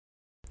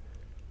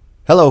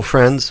Hello,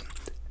 friends.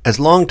 As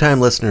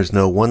longtime listeners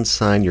know, one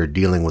sign you're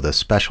dealing with a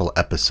special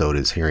episode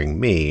is hearing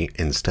me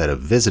instead of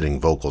visiting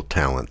vocal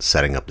talent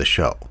setting up the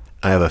show.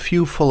 I have a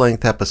few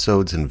full-length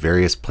episodes in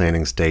various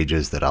planning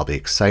stages that I'll be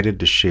excited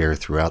to share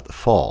throughout the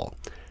fall,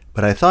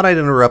 but I thought I'd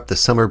interrupt the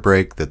summer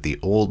break that the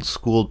old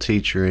school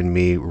teacher in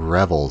me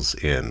revels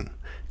in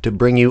to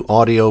bring you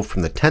audio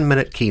from the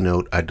 10-minute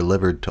keynote I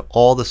delivered to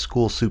all the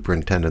school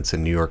superintendents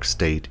in New York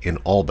State in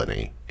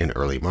Albany in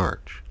early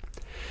March.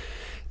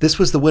 This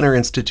was the Winter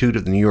Institute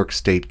of the New York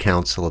State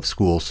Council of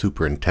School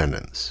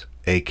Superintendents,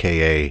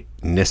 aka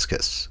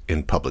NYSCUS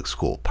in public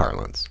school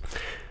parlance.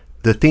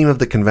 The theme of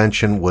the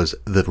convention was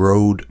The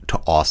Road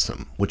to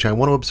Awesome, which I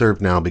want to observe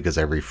now because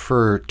I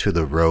refer to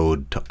the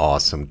road to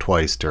awesome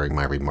twice during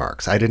my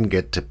remarks. I didn't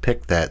get to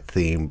pick that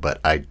theme, but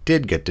I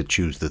did get to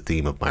choose the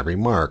theme of my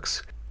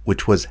remarks,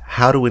 which was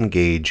how to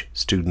engage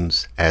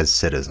students as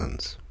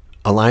citizens.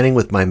 Aligning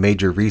with my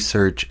major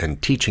research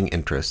and teaching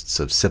interests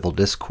of civil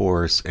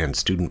discourse and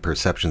student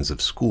perceptions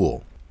of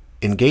school,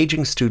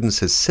 engaging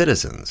students as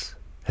citizens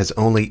has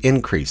only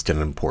increased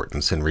in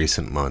importance in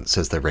recent months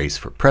as the race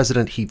for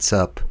president heats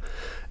up,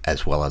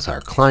 as well as our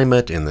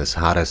climate in this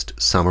hottest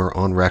summer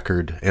on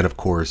record, and of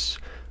course,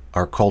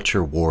 our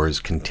culture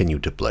wars continue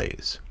to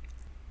blaze.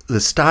 The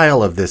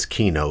style of this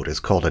keynote is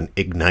called an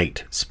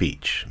Ignite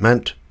speech,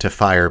 meant to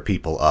fire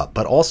people up,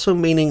 but also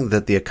meaning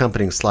that the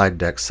accompanying slide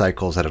deck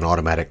cycles at an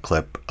automatic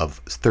clip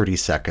of 30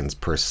 seconds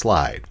per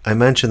slide. I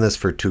mention this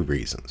for two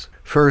reasons.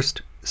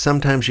 First,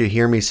 sometimes you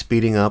hear me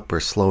speeding up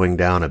or slowing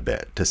down a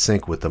bit to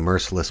sync with the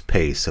merciless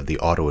pace of the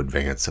auto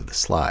advance of the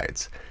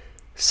slides.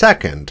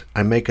 Second,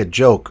 I make a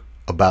joke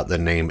about the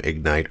name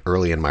Ignite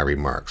early in my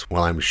remarks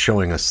while I'm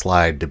showing a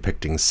slide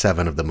depicting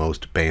 7 of the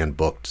most banned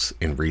books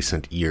in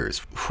recent years.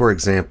 For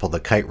example,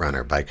 The Kite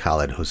Runner by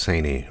Khaled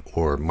Hosseini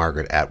or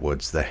Margaret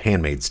Atwood's The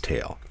Handmaid's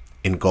Tale,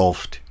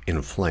 Engulfed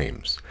in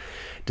Flames.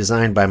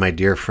 Designed by my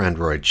dear friend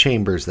Roy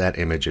Chambers, that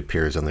image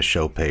appears on the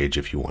show page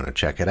if you want to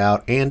check it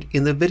out, and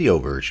in the video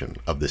version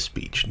of the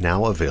speech,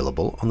 now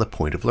available on the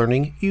Point of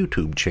Learning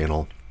YouTube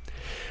channel.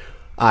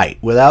 Alright,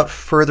 without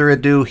further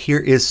ado, here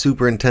is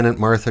Superintendent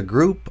Martha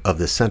Group of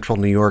the Central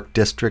New York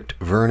District,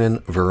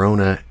 Vernon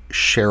Verona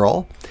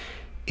Sherrill,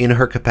 in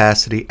her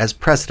capacity as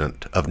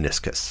president of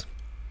NYSCUS.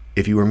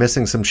 If you were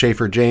missing some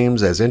Schaefer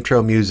James as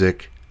intro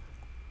music,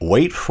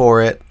 wait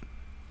for it.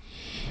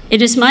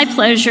 It is my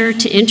pleasure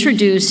to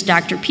introduce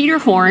Dr. Peter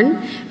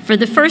Horn for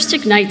the first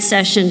Ignite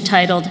session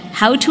titled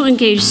How to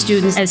Engage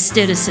Students as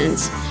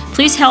Citizens.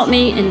 Please help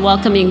me in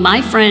welcoming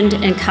my friend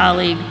and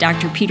colleague,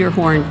 Dr. Peter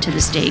Horn, to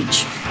the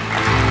stage.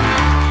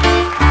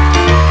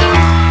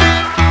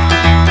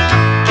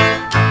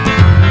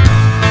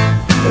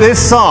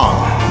 This song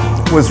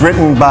was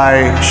written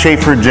by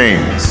Schaefer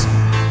James,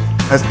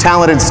 a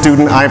talented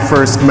student I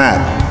first met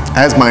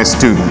as my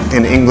student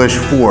in English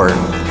 4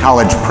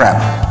 college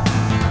prep,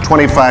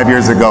 25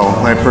 years ago,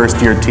 my first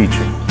year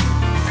teaching.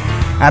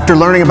 After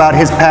learning about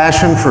his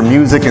passion for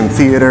music and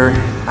theater,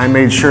 I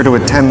made sure to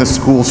attend the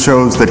school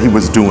shows that he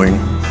was doing.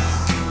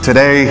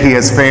 Today, he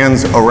has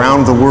fans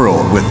around the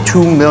world with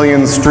 2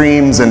 million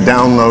streams and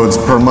downloads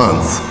per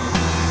month.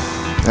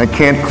 I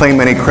can't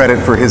claim any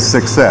credit for his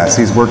success.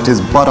 He's worked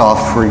his butt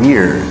off for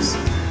years.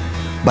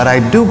 But I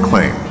do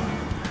claim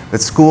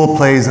that school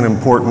plays an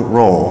important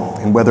role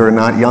in whether or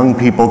not young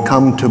people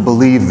come to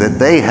believe that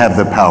they have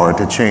the power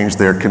to change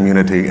their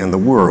community and the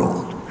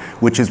world,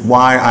 which is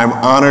why I'm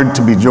honored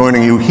to be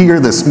joining you here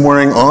this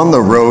morning on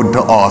the road to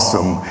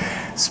awesome,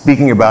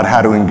 speaking about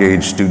how to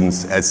engage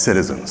students as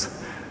citizens.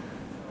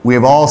 We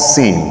have all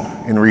seen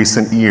in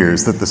recent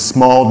years that the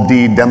small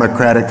d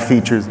democratic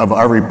features of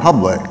our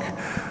republic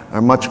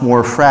are much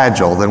more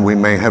fragile than we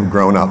may have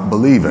grown up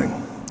believing.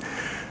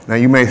 Now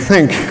you may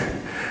think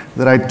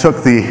that I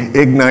took the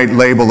Ignite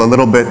label a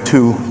little bit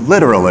too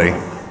literally,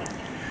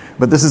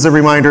 but this is a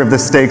reminder of the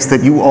stakes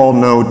that you all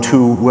know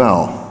too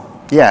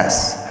well.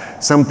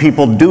 Yes, some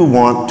people do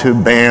want to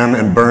ban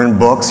and burn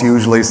books,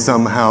 usually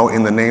somehow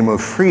in the name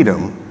of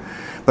freedom,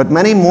 but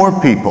many more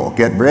people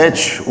get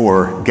rich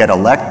or get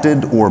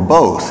elected or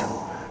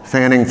both,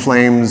 fanning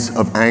flames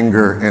of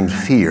anger and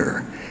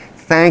fear.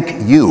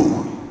 Thank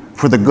you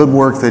for the good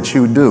work that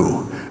you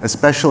do,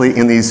 especially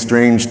in these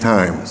strange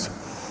times.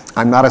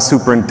 I'm not a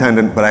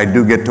superintendent, but I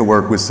do get to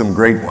work with some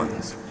great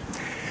ones.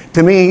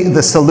 To me,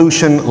 the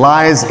solution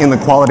lies in the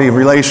quality of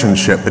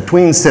relationship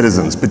between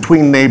citizens,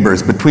 between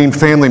neighbors, between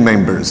family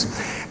members,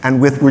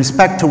 and with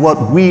respect to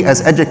what we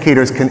as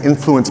educators can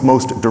influence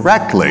most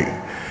directly,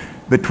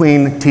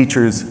 between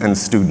teachers and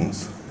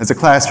students. As a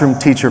classroom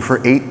teacher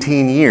for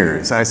 18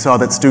 years, I saw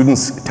that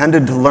students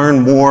tended to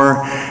learn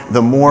more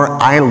the more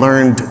I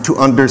learned to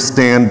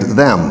understand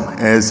them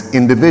as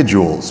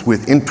individuals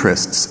with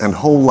interests and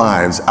whole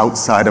lives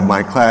outside of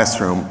my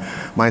classroom.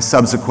 My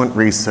subsequent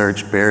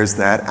research bears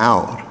that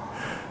out.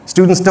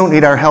 Students don't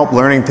need our help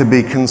learning to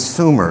be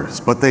consumers,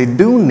 but they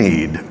do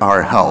need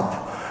our help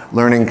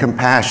learning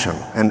compassion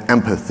and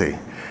empathy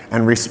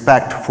and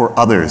respect for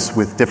others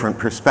with different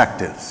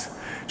perspectives.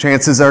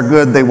 Chances are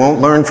good they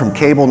won't learn from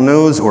cable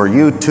news or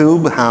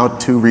YouTube how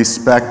to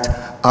respect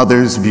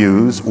others'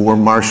 views or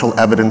marshal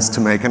evidence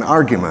to make an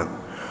argument.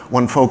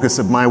 One focus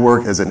of my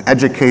work as an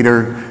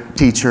educator,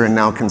 teacher, and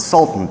now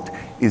consultant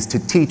is to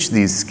teach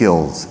these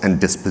skills and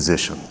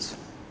dispositions.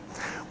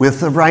 With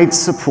the right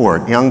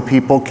support, young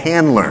people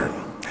can learn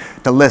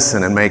to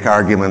listen and make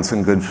arguments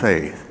in good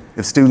faith.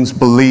 If students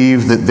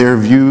believe that their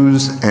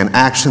views and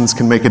actions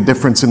can make a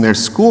difference in their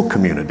school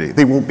community,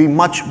 they will be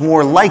much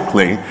more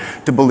likely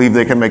to believe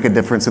they can make a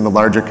difference in the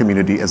larger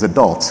community as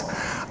adults.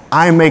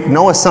 I make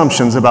no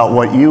assumptions about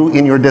what you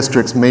in your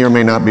districts may or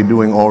may not be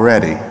doing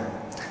already.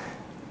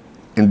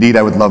 Indeed,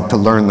 I would love to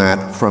learn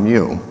that from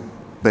you.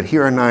 But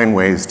here are 9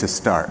 ways to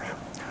start.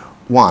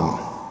 1,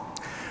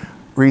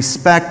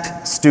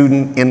 respect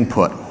student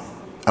input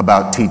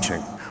about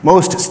teaching.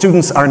 Most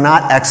students are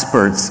not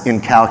experts in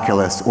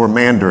calculus or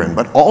Mandarin,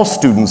 but all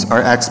students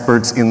are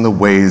experts in the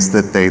ways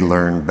that they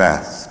learn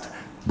best.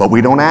 But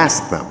we don't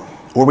ask them,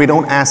 or we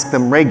don't ask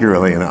them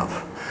regularly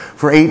enough.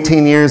 For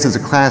 18 years as a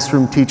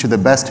classroom teacher, the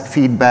best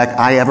feedback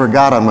I ever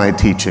got on my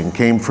teaching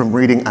came from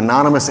reading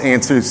anonymous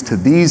answers to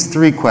these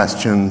 3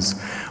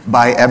 questions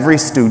by every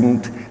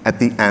student at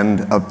the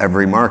end of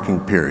every marking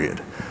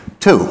period.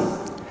 2,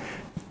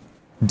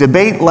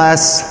 debate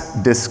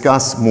less,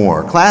 discuss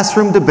more.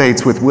 Classroom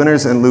debates with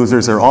winners and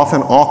losers are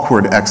often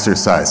awkward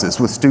exercises,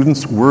 with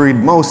students worried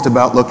most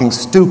about looking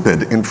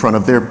stupid in front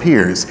of their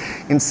peers.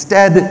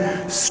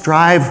 Instead,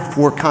 strive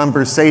for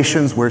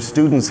conversations where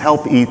students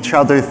help each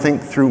other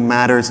think through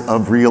matters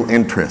of real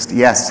interest.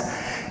 Yes,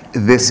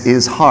 this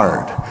is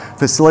hard.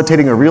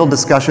 Facilitating a real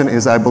discussion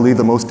is, I believe,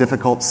 the most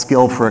difficult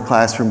skill for a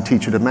classroom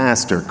teacher to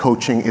master.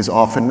 Coaching is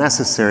often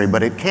necessary,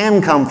 but it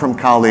can come from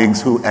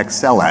colleagues who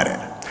excel at it.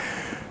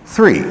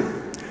 3,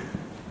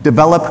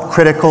 develop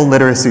critical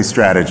literacy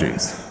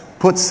strategies.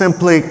 Put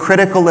simply,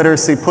 critical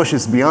literacy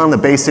pushes beyond the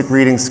basic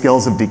reading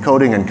skills of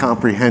decoding and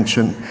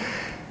comprehension,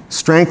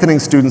 strengthening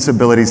students'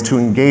 abilities to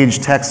engage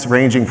texts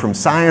ranging from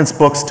science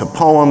books to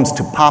poems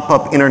to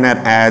pop-up internet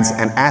ads,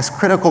 and ask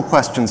critical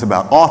questions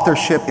about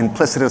authorship,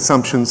 implicit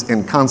assumptions,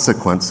 and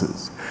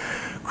consequences.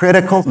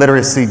 Critical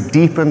literacy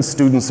deepens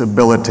students'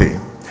 ability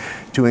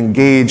to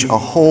engage a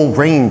whole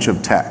range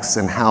of texts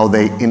and how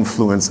they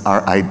influence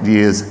our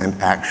ideas and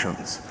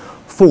actions.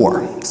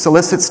 4,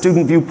 solicit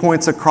student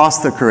viewpoints across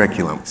the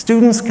curriculum.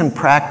 Students can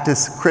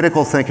practice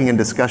critical thinking and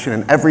discussion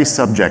in every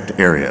subject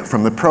area,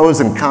 from the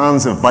pros and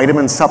cons of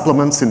vitamin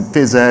supplements in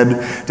phys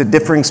ed to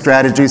differing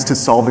strategies to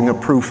solving a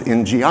proof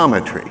in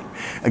geometry.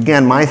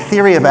 Again, my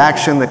theory of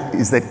action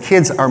is that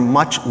kids are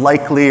much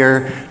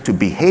likelier to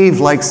behave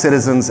like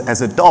citizens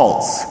as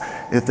adults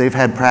if they've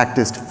had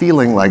practiced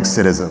feeling like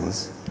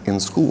citizens in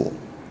school.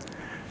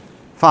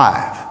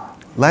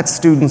 5, let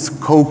students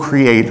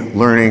co-create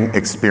learning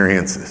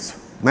experiences.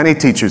 Many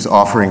teachers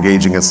offer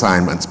engaging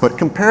assignments, but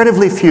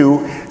comparatively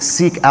few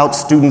seek out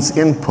students'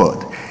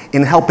 input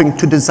in helping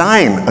to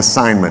design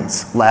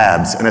assignments,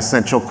 labs, and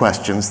essential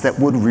questions that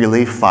would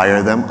really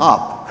fire them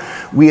up.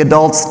 We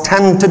adults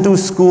tend to do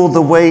school the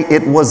way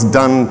it was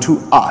done to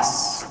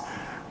us.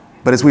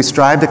 But as we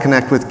strive to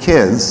connect with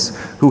kids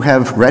who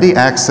have ready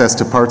access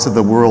to parts of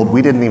the world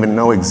we didn't even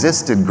know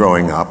existed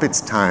growing up, it's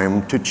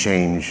time to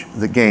change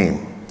the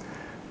game.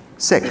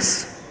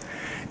 6,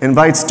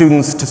 invite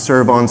students to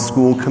serve on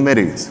school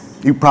committees.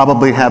 You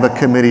probably have a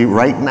committee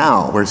right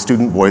now where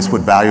student voice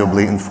would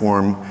valuably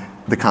inform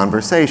the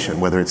conversation,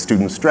 whether it's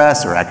student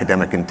stress or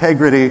academic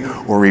integrity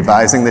or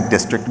revising the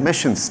district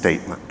mission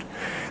statement.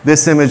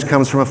 This image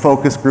comes from a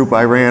focus group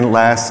I ran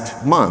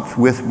last month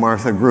with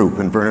Martha Group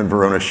and Vernon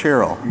Verona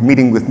Sherrill,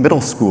 meeting with middle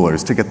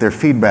schoolers to get their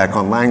feedback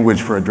on language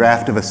for a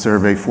draft of a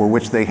survey for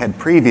which they had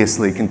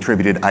previously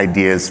contributed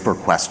ideas for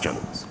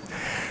questions.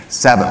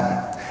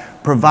 7,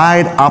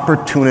 provide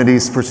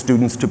opportunities for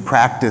students to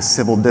practice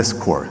civil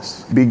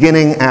discourse.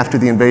 Beginning after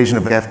the invasion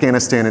of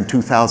Afghanistan in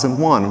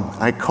 2001,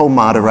 I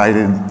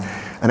co-moderated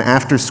an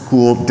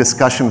after-school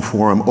discussion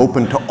forum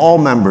open to all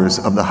members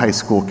of the high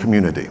school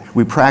community.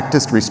 We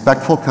practiced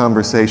respectful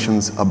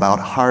conversations about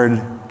hard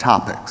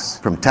topics,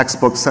 from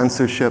textbook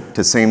censorship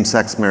to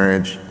same-sex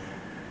marriage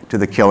to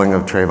the killing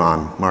of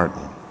Trayvon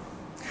Martin.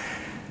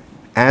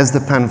 As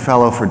the Penn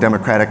Fellow for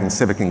Democratic and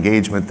Civic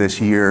Engagement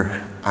this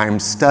year, I'm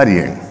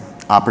studying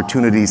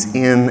opportunities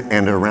in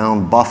and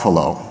around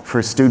Buffalo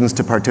for students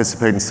to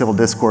participate in civil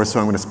discourse, so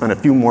I'm going to spend a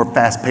few more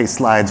fast-paced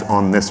slides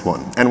on this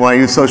one.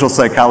 NYU social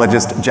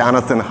psychologist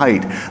Jonathan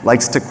Haidt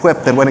likes to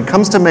quip that when it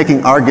comes to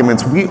making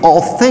arguments, we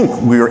all think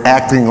we're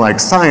acting like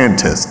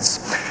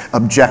scientists,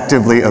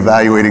 objectively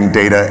evaluating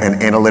data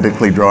and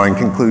analytically drawing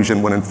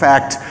conclusion, when in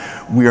fact,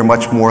 we are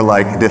much more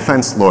like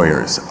defense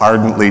lawyers,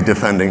 ardently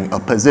defending a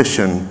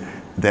position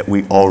that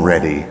we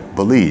already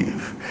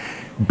believe.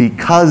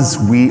 Because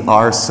we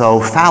are so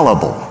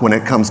fallible when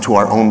it comes to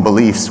our own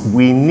beliefs,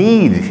 we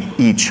need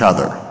each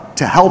other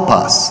to help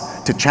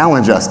us, to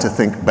challenge us to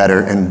think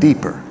better and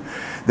deeper.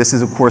 This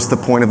is, of course, the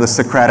point of the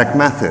Socratic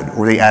method,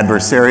 or the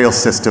adversarial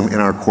system in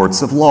our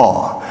courts of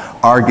law.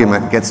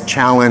 Argument gets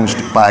challenged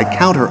by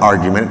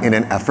counter-argument in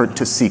an effort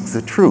to seek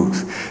the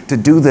truth. To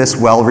do this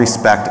well,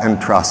 respect and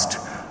trust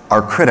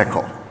are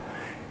critical.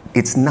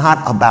 It's not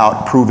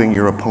about proving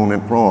your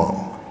opponent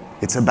wrong.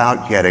 It's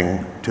about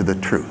getting to the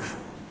truth.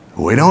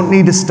 We don't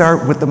need to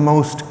start with the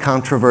most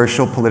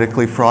controversial,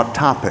 politically fraught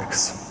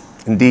topics.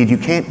 Indeed, you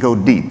can't go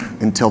deep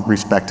until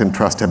respect and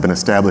trust have been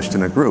established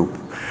in a group.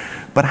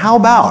 But how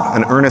about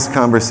an earnest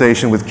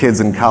conversation with kids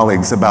and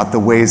colleagues about the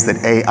ways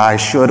that AI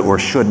should or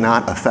should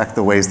not affect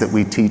the ways that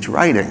we teach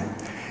writing?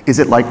 Is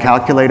it like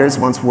calculators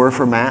once were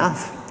for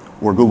math,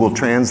 or Google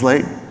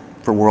Translate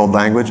for world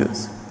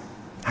languages?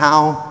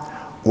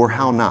 How or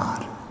how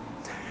not?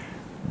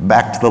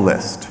 Back to the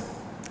list.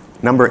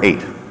 Number 8,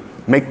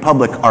 make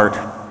public art.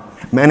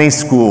 Many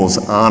schools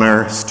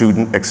honor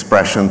student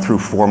expression through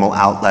formal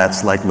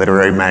outlets like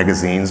literary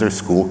magazines or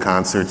school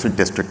concerts or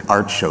district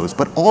art shows,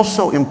 but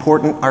also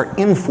important are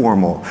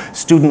informal,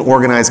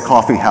 student-organized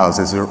coffee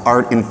houses or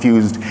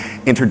art-infused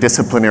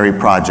interdisciplinary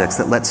projects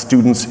that let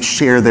students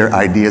share their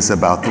ideas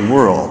about the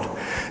world.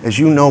 As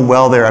you know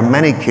well, there are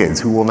many kids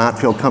who will not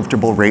feel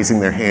comfortable raising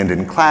their hand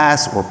in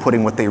class or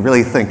putting what they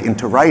really think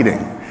into writing,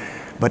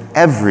 but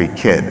every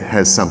kid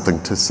has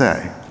something to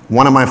say.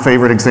 One of my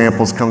favorite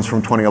examples comes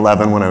from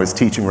 2011 when I was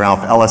teaching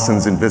Ralph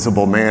Ellison's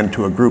Invisible Man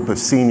to a group of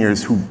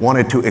seniors who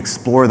wanted to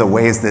explore the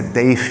ways that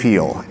they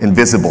feel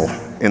invisible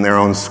in their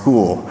own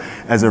school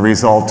as a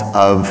result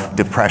of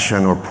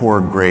depression or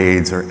poor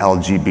grades or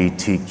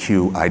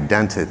LGBTQ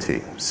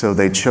identity. So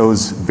they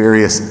chose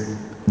various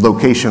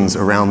locations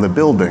around the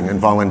building and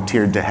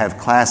volunteered to have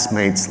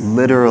classmates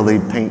literally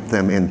paint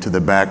them into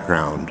the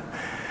background.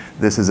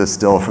 This is a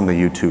still from the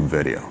YouTube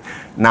video.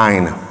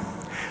 9.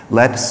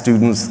 Let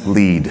students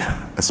lead,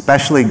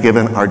 especially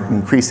given our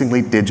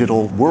increasingly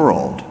digital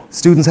world.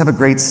 Students have a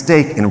great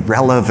stake in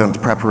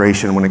relevant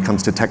preparation when it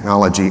comes to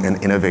technology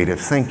and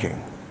innovative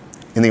thinking.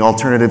 In the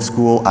alternative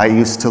school I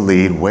used to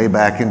lead, way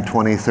back in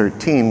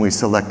 2013, we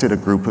selected a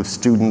group of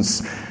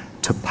students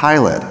to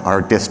pilot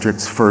our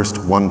district's first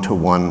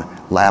one-to-one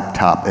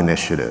laptop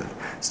initiative.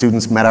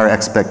 Students met our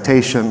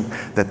expectation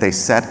that they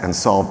set and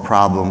solved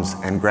problems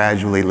and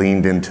gradually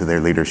leaned into their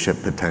leadership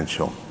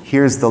potential.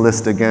 Here's the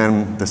list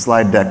again. The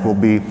slide deck will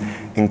be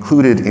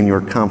included in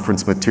your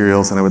conference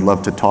materials, and I would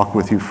love to talk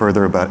with you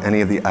further about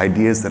any of the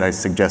ideas that I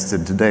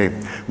suggested today.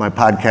 My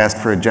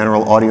podcast for a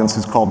general audience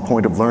is called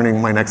Point of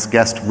Learning. My next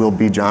guest will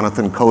be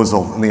Jonathan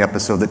Kozel in the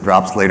episode that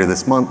drops later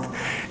this month.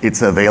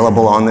 It's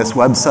available on this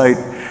website.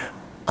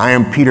 I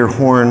am Peter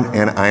Horn,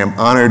 and I am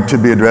honored to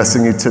be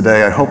addressing you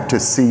today. I hope to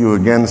see you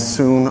again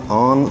soon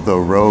on the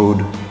road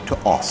to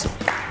awesome.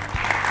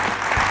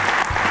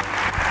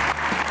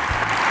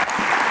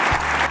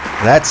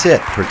 That's it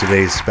for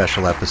today's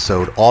special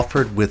episode,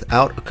 offered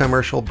without a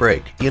commercial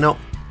break. You know,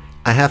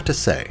 I have to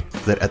say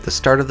that at the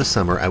start of the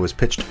summer, I was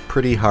pitched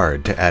pretty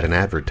hard to add an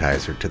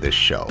advertiser to this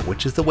show,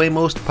 which is the way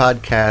most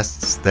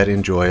podcasts that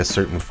enjoy a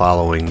certain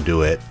following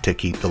do it to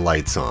keep the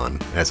lights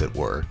on, as it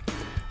were.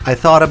 I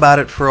thought about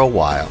it for a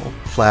while,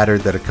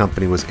 flattered that a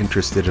company was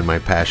interested in my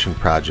passion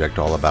project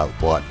all about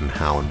what and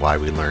how and why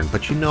we learn,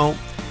 but you know,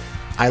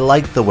 I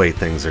like the way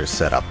things are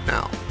set up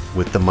now,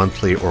 with the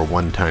monthly or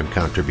one-time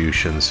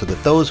contributions so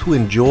that those who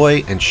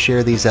enjoy and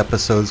share these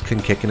episodes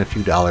can kick in a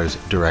few dollars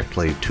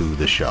directly to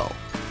the show.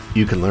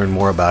 You can learn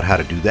more about how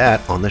to do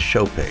that on the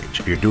show page.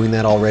 If you're doing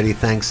that already,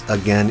 thanks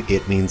again.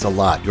 It means a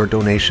lot. Your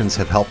donations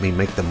have helped me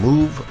make the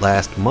move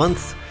last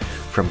month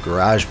from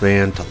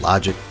GarageBand to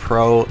Logic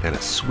Pro and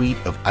a suite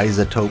of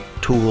iZotope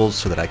tools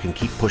so that I can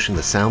keep pushing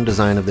the sound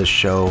design of this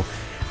show,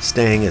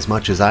 staying as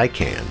much as I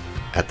can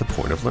at the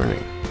point of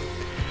learning.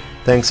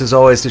 Thanks as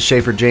always to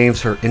Schaefer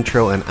James for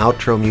intro and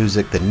outro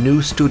music, the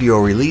new studio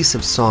release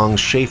of songs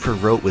Schaefer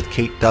wrote with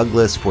Kate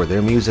Douglas for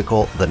their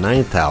musical The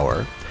Ninth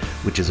Hour,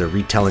 which is a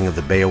retelling of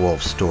the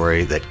Beowulf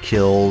story that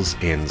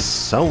kills in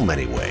so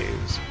many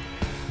ways,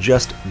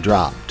 just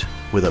dropped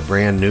with a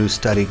brand new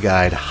study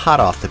guide hot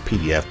off the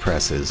PDF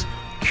presses,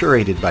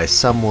 curated by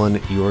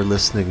someone you're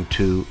listening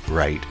to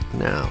right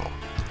now.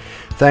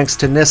 Thanks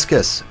to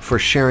Niscus for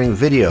sharing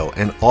video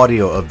and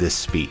audio of this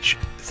speech.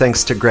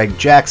 Thanks to Greg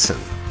Jackson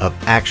of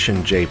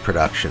Action J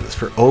Productions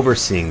for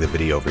overseeing the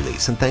video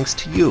release. And thanks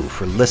to you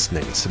for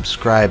listening,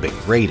 subscribing,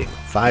 rating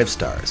 5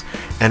 stars,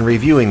 and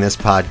reviewing this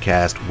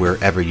podcast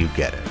wherever you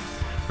get it.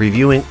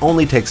 Reviewing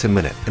only takes a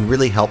minute and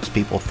really helps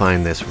people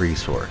find this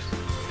resource.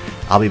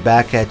 I'll be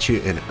back at you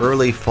in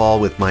early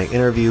fall with my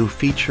interview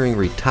featuring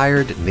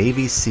retired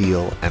Navy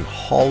SEAL and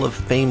Hall of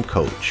Fame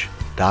coach,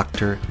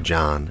 Dr.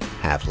 John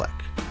Havlick.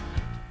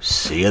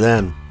 See you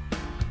then.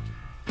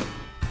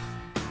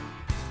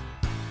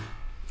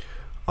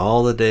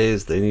 All the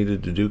days they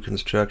needed to do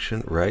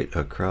construction right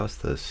across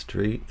the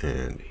street,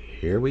 and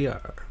here we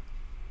are.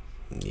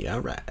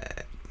 Yeah,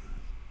 right.